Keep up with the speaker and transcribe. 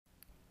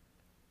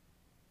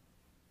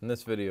In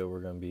this video,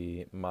 we're going to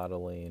be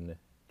modeling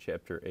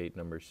Chapter 8,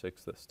 Number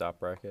 6, the stop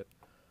bracket.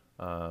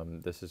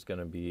 This is going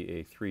to be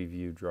a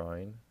 3-view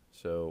drawing.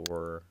 So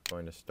we're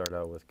going to start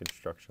out with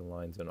construction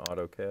lines in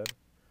AutoCAD.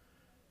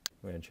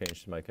 I'm going to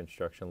change to my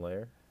construction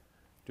layer,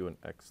 do an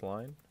X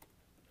line,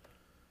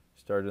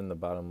 start in the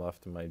bottom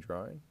left of my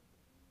drawing,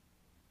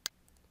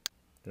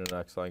 do an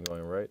X line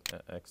going right,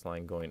 an X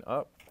line going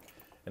up,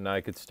 and now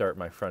I could start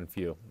my front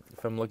view.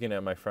 If I'm looking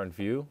at my front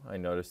view, I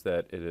notice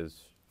that it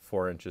is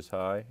 4 inches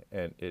high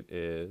and it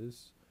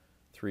is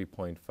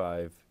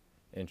 3.5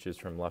 inches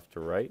from left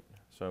to right.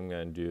 So I'm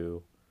going to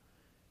do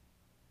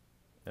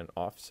an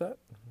offset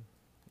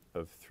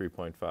of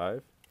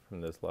 3.5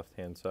 from this left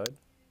hand side,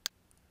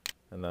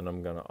 and then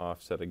I'm going to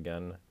offset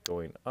again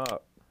going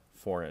up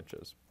 4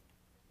 inches,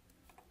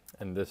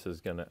 and this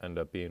is going to end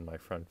up being my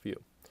front view.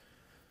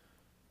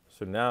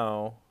 So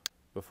now,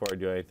 before I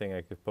do anything,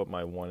 I could put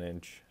my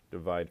 1-inch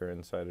divider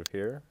inside of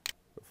here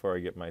before I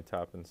get my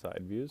top and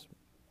side views.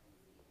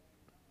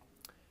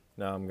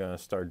 Now I'm going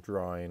to start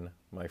drawing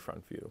my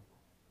front view.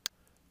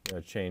 I'm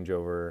going to change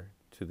over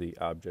to the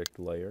object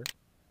layer.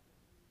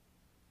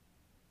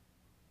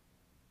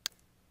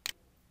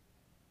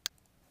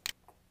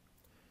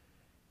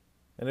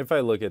 And if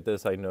I look at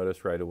this, I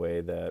notice right away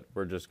that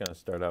we're just going to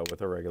start out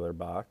with a regular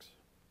box.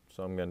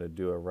 So I'm going to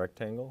do a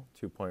rectangle,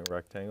 2-point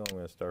rectangle. I'm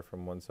going to start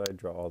from one side,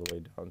 draw all the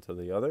way down to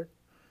the other.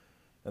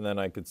 And then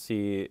I could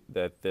see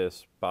that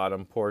this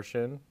bottom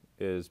portion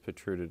is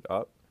protruded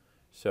up.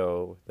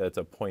 So that's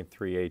a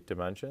 0.38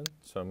 dimension.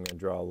 So I'm going to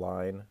draw a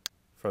line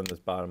from this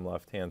bottom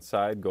left-hand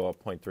side, go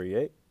up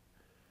 0.38.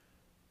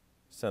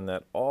 Send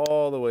that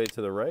all the way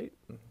to the right.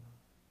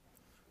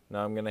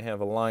 Now I'm going to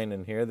have a line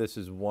in here. This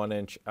is 1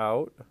 inch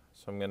out.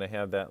 So I'm going to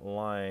have that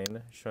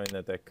line showing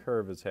that that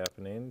curve is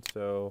happening.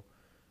 So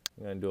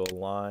I'm going to do a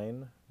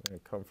line. I'm going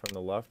to come from the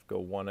left, go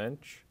 1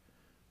 inch.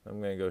 I'm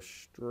going to go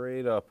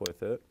straight up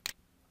with it.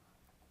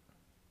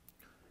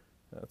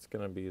 That's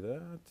going to be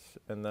that.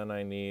 And then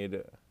I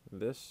need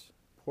this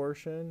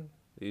portion,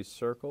 these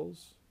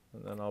circles,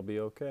 and then I'll be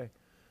okay.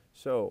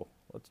 So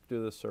let's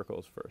do the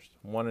circles first.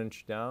 1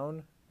 inch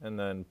down and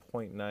then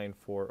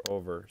 0.94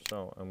 over.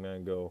 So I'm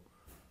going to go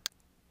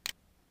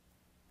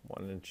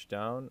 1 inch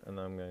down and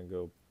then I'm going to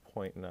go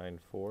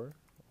 0.94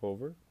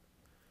 over.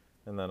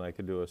 And then I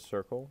could do a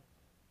circle.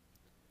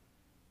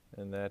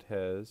 And that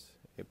has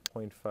a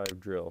 0.5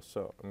 drill.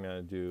 So I'm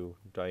going to do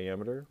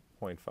diameter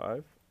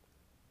 0.5.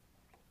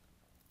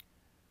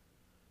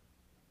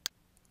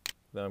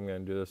 Then I'm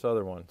going to do this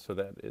other one. So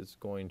that is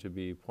going to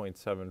be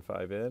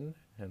 0.75 in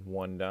and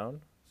 1 down.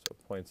 So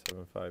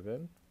 0.75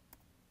 in,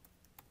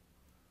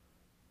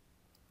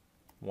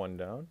 1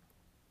 down.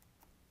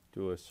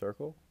 Do a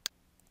circle.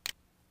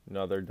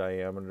 Another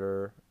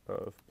diameter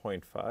of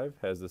 0.5,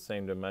 has the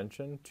same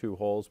dimension, 2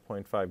 holes,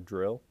 0.5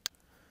 drill.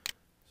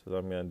 So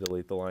I'm going to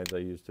delete the lines I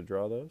used to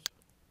draw those.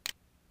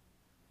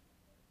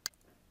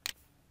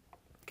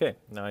 Okay,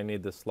 now I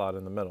need this slot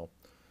in the middle.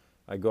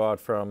 I go out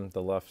from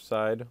the left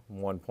side,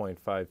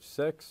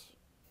 1.56.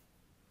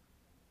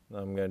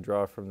 I'm going to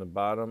draw from the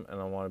bottom,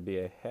 and I want to be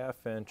a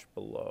 1/2 inch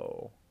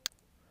below.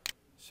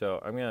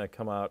 So I'm going to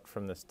come out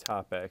from this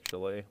top,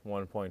 actually,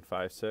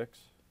 1.56.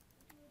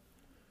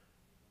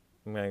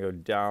 I'm going to go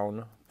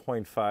down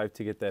 0.5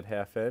 to get that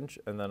 1/2 inch,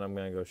 and then I'm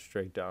going to go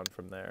straight down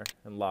from there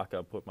and lock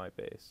up with my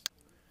base.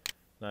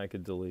 Now I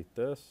could delete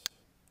this.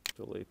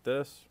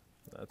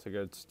 That's a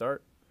good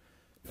start.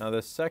 Now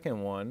the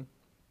second one,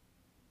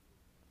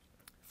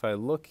 if I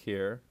look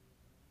here,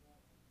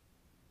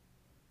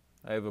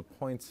 I have a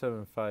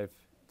 0.75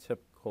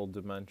 typical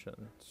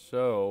dimension.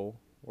 So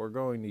we're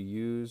going to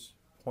use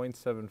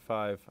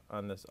 0.75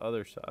 on this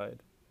other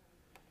side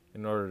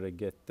in order to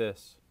get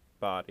this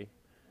body.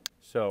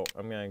 So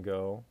I'm going to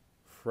go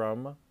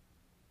from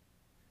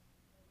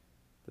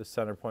the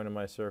center point of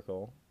my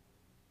circle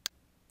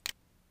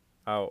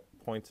out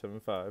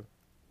 0.75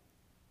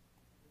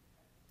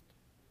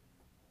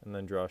 and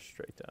then draw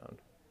straight down.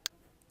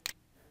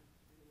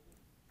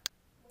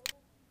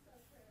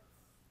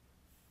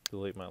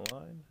 Delete my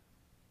line.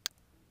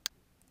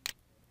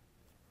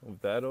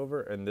 Move that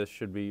over, and this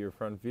should be your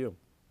front view.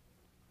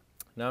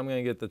 Now I'm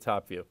going to get the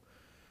top view.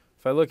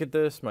 If I look at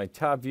this, my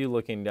top view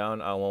looking down,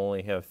 I'll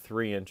only have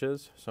 3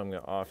 inches. So I'm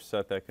going to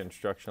offset that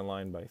construction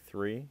line by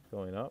 3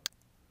 going up.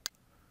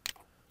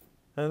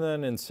 And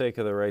then in sake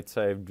of the right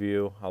side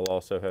view, I'll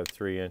also have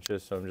 3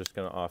 inches. So I'm just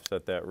going to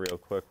offset that real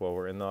quick while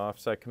we're in the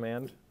offset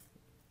command.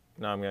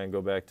 Now I'm going to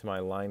go back to my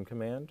line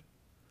command.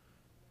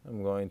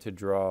 I'm going to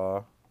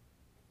draw.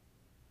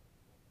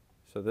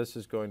 So this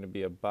is going to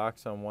be a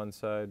box on one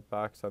side,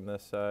 box on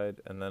this side,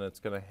 and then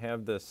it's going to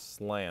have this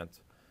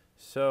slant.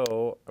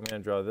 So I'm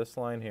going to draw this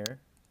line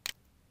here,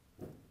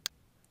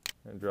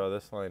 and draw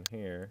this line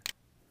here,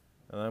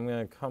 and I'm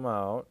going to come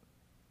out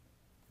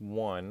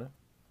 1,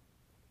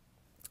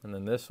 and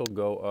then this will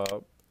go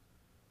up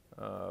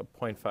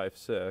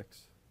 0.56,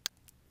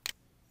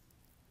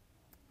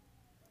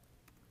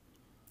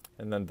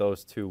 and then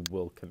those two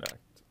will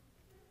connect.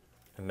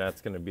 And that's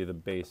going to be the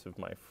base of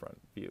my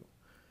front view.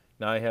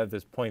 Now I have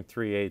this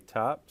 0.38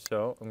 top,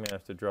 so I'm going to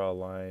have to draw a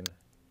line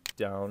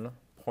down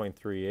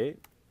 0.38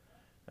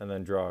 and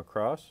then draw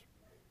across.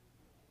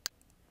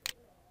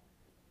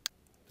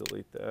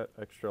 Delete that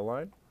extra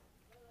line.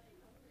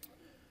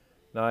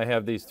 Now I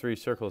have these 3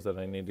 circles that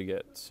I need to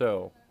get.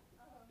 So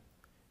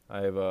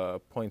I have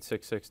a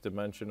 0.66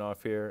 dimension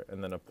off here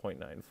and then a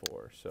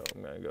 0.94. So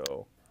I'm going to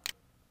go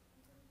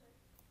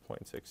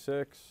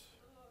 0.66,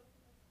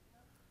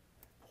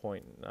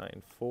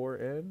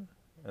 0.94 in,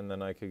 and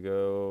then I could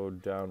go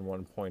down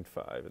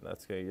 1.5, and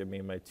that's going to give me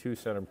my 2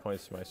 center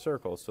points to my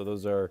circle. So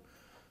those are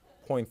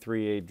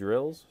 0.38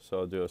 drills.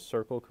 So I'll do a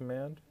circle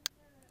command.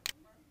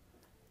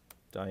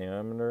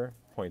 Diameter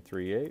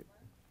 0.38,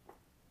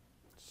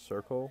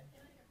 circle,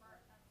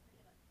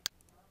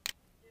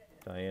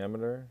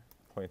 diameter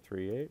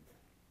 0.38.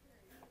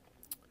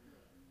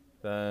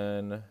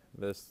 Then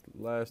this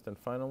last and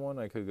final one,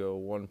 I could go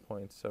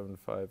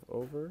 1.75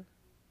 over,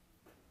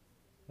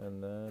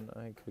 and then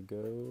I could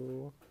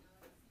go,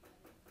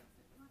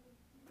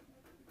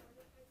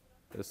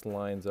 this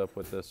lines up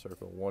with this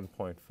circle,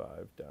 1.5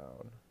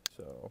 down,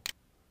 so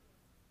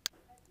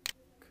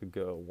could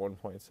go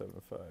 1.75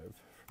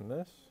 from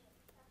this,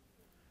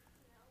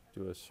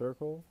 do a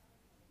circle,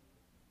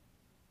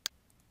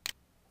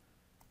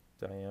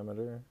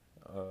 diameter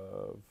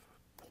of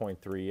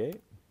 0.38,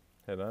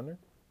 hit enter.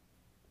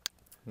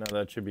 Now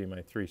that should be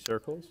my 3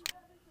 circles.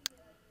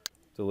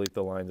 Delete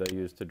the lines I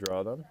used to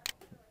draw them.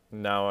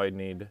 Now I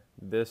need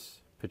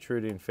this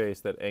protruding face,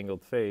 that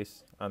angled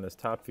face on this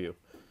top view.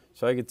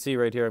 So I could see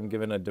right here I'm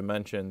given a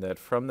dimension that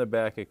from the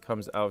back it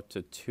comes out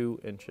to 2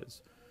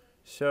 inches.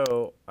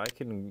 So I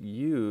can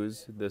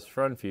use this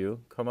front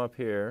view, come up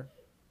here,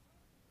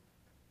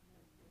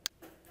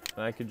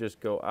 and I could just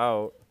go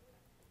out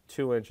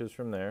 2 inches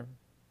from there,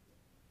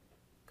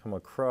 come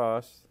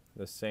across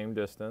the same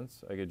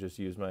distance. I could just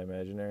use my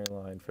imaginary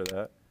line for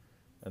that,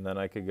 and then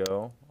I could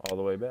go all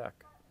the way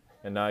back.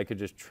 And now I could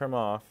just trim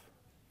off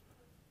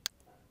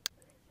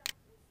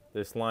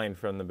this line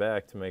from the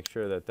back to make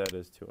sure that that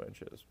is 2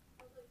 inches.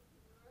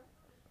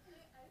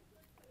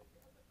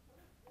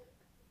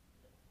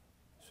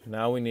 So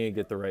now we need to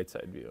get the right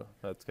side view.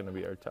 That's going to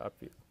be our top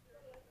view.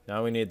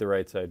 Now we need the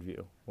right side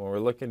view. When we're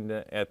looking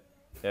at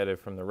it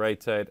from the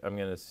right side, I'm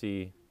going to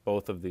see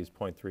both of these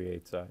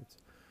 0.38 sides.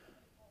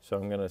 So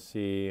I'm going to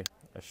see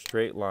a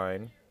straight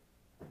line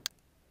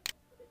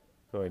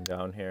going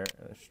down here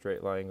and a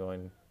straight line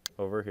going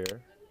over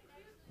here.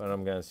 But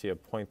I'm going to see a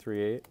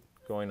 0.38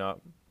 going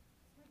up.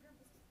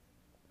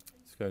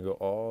 It's going to go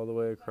all the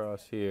way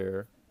across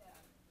here.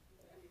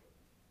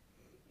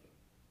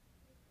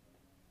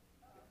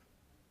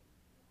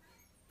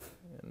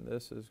 And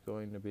this is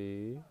going to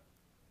be,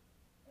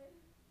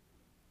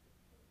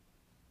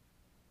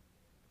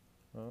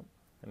 oh,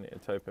 I need to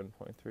type in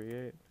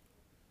 0.38.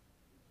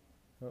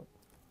 Oh,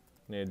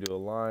 need to do a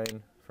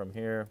line from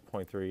here,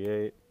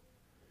 0.38.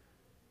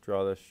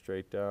 Draw this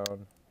straight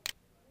down.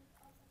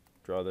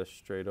 Draw this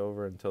straight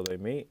over until they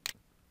meet.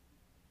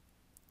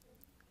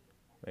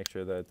 Make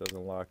sure that it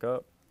doesn't lock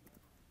up.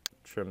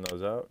 Trim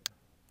those out.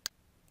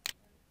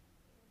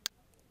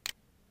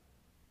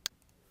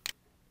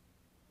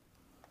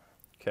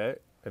 Okay,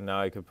 and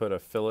now I could put a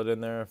fillet in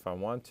there if I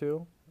want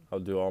to. I'll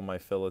do all my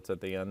fillets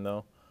at the end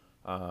though.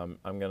 I'm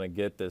going to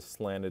get this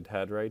slanted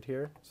head right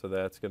here, so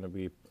that's going to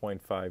be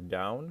 0.5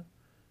 down,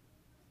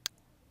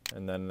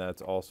 and then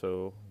that's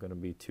also going to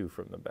be 2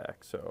 from the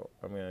back. So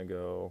I'm going to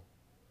go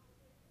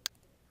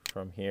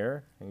from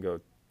here and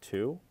go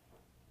 2.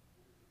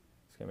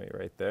 It's going to be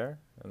right there,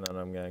 and then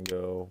I'm going to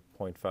go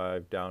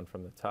 0.5 down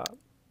from the top.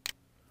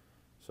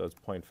 So it's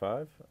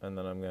 0.5, and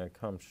then I'm going to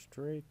come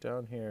straight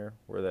down here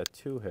where that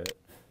 2 hit,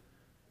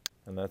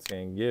 and that's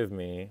going to give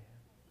me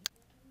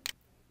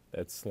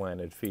that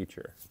slanted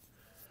feature.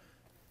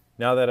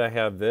 Now that I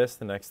have this,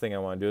 the next thing I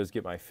want to do is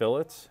get my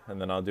fillets, and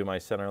then I'll do my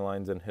center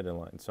lines and hidden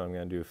lines. So I'm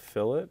going to do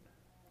fillet,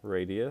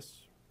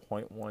 radius,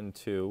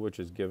 0.12, which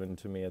is given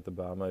to me at the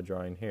bottom of the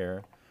drawing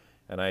here.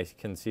 And I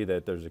can see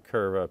that there's a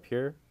curve up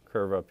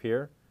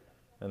here,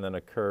 and then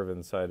a curve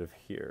inside of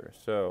here.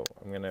 So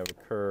I'm going to have a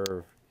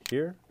curve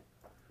here,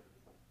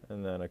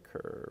 and then a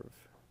curve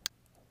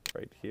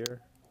right here,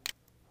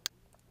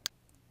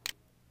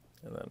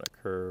 and then a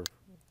curve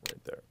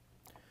right there.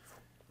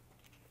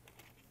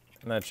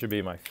 And that should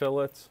be my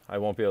fillets. I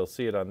won't be able to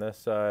see it on this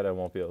side. I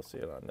won't be able to see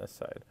it on this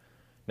side.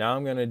 Now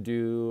I'm going to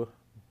do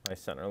my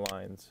center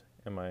lines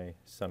and my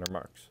center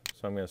marks.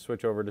 So I'm going to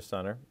switch over to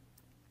center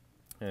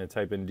and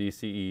type in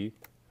DCE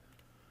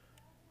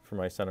for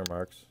my center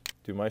marks.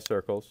 Do my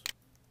circles.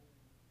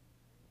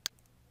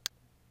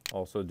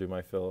 Also do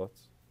my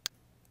fillets.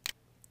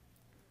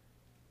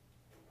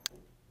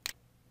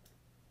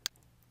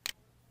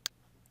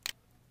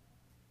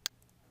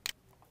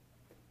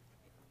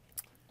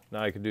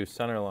 Now I could do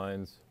center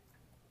lines.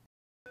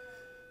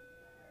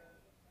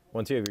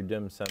 Once you have your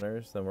dim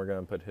centers, then we're going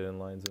to put hidden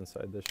lines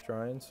inside this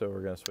drawing. So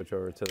we're going to switch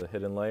over to the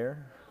hidden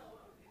layer.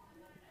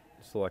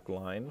 Select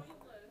line.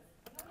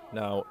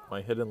 Now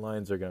my hidden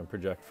lines are going to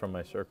project from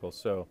my circle.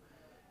 So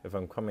if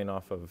I'm coming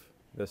off of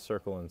this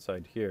circle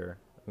inside here,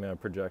 I'm going to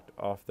project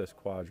off this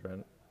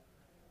quadrant,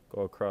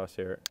 go across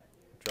here,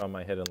 draw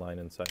my hidden line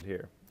inside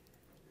here.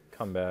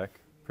 Come back,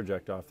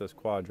 project off this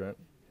quadrant,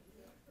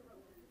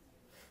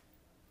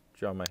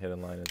 draw my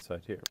hidden line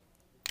inside here.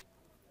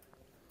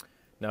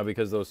 Now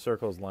because those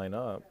circles line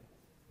up,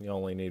 you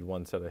only need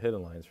one set of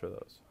hidden lines for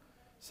those.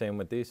 Same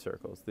with these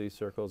circles. These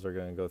circles are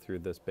going to go through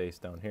this base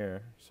down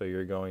here, so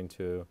you're going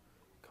to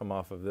come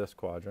off of this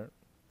quadrant,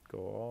 go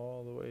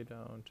all the way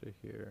down to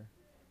here,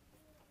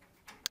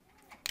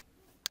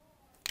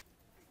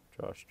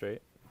 draw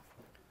straight.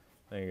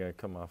 Then you're going to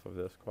come off of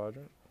this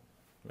quadrant.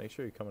 Make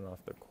sure you're coming off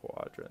the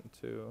quadrant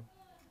too,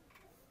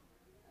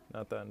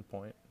 not the end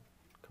point.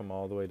 Come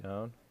all the way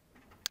down,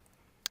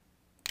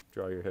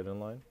 draw your hidden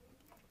line.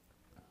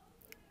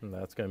 And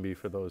that's going to be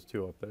for those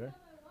two up there.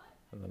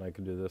 And then I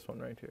could do this one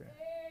right here.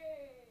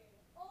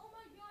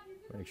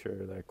 Make sure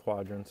that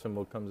quadrant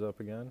symbol comes up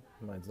again.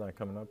 Mine's not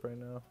coming up right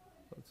now.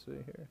 Let's see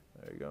here.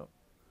 There you go.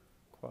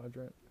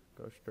 Quadrant,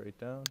 go straight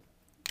down.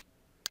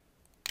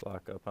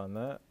 Lock up on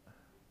that.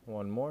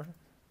 One more.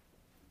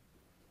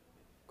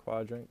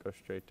 Quadrant, go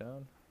straight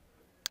down.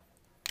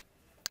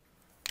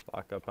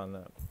 Lock up on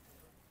that.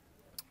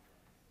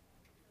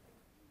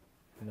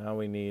 Now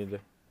we need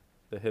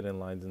the hidden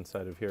lines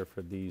inside of here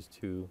for these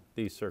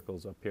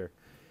circles up here.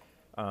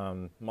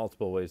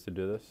 Multiple ways to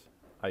do this.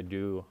 I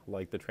do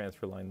like the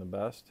transfer line the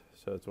best,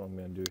 so that's what I'm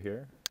going to do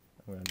here.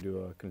 I'm going to do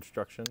a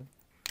construction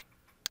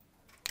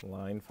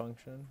line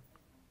function,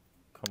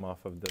 come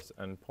off of this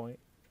endpoint,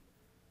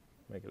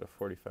 make it a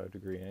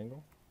 45-degree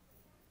angle.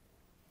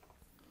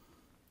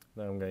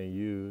 Then I'm going to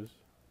use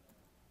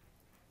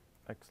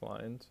X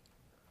lines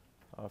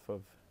off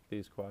of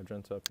these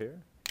quadrants up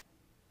here.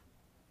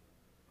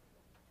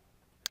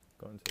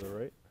 Going to the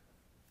right,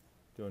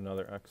 do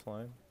another X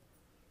line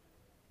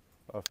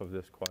off of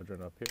this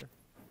quadrant up here,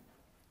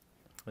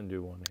 and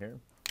do one here,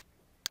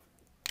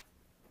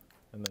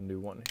 and then do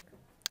one here.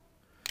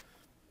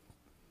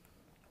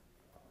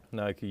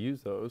 Now I could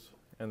use those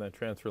and that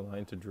transfer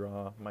line to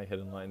draw my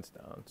hidden lines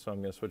down. So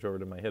I'm going to switch over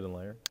to my hidden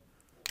layer,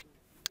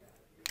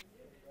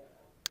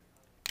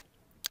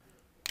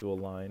 do a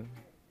line.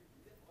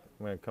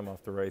 I'm going to come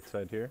off the right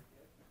side here,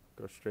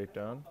 go straight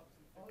down.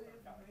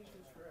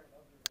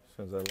 As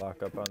soon as I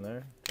lock up on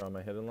there, draw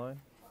my hidden line,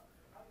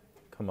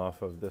 come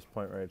off of this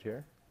point right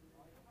here.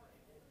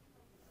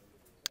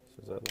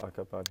 As soon as I lock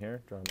up on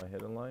here, draw my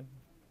hidden line,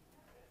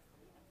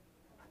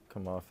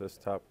 come off this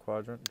top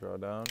quadrant, draw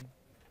down,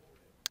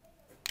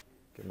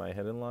 get my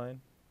hidden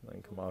line,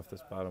 then come off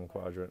this bottom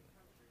quadrant.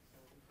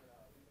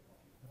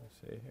 Let's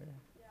see here,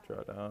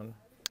 draw down,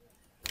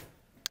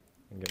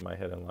 and get my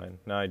hidden line.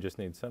 Now I just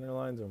need center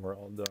lines and we're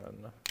all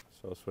done.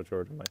 So I'll switch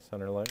over to my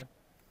center layer.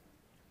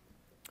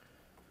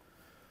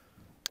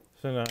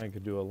 So now I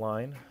could do a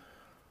line,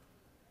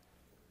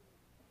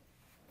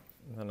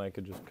 and then I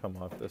could just come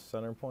off this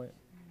center point,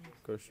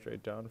 go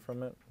straight down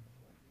from it,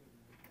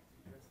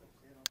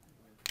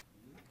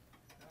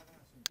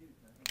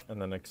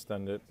 and then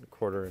extend it a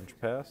 1/4 inch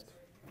past,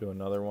 do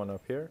another one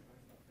up here,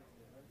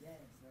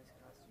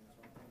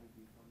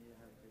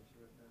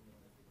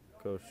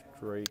 go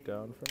straight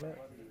down from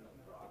it,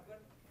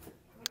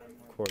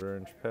 1/4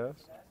 inch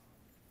past.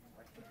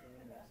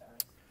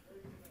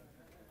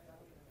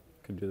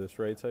 Could do this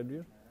right side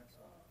view.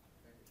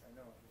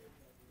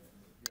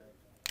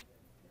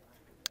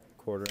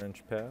 1/4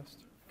 inch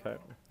past. Okay.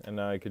 And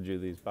now I could do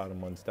these bottom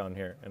ones down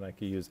here, and I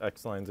could use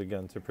X lines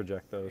again to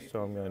project those.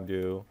 So I'm going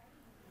to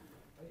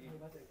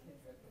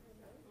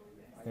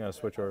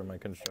switch over to my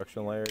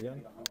construction layer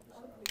again.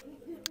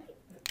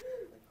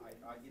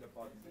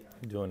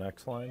 Do an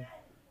X line,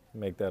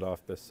 make that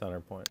off this center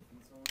point.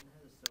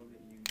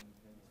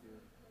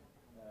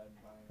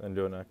 Then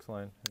do an X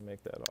line and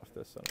make that off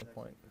this center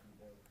point.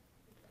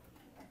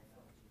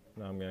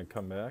 Now I'm going to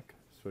come back,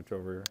 switch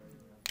over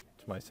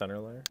to my center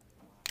layer,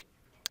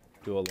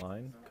 do a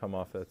line, come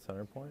off that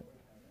center point,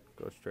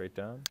 go straight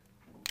down,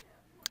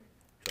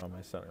 draw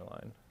my center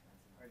line.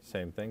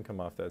 Same thing, come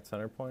off that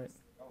center point,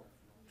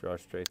 draw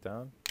straight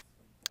down.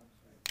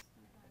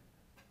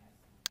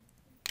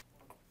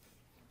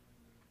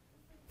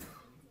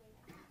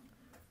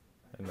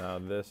 And now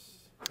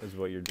this is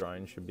what your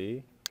drawing should be.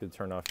 You could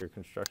turn off your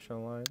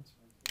construction lines.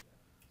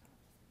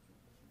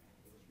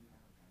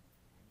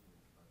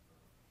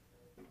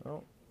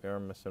 Oh, we are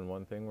missing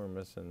one thing. We're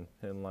missing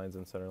hidden lines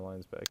and center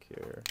lines back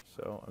here.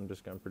 So I'm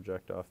just going to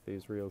project off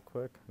these real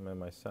quick. I'm in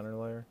my center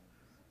layer.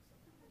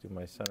 Do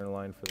my center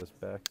line for this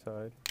back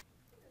side.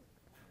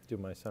 Do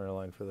my center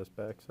line for this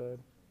back side.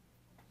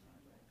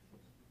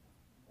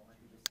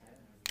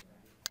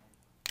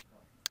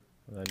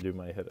 And then do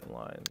my hidden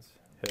lines.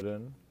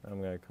 Hidden.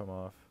 I'm going to come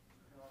off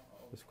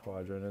this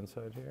quadrant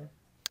inside here.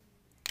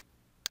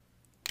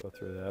 Go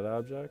through that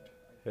object.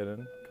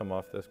 Hidden. Come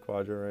off this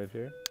quadrant right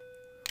here.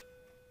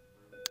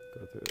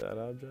 Go through that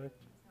object.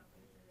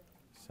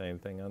 Same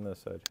thing on this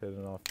side,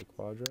 hidden off the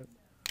quadrant.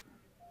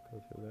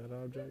 Go through that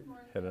object,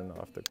 hidden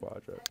off the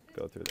quadrant.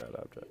 Go through that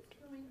object.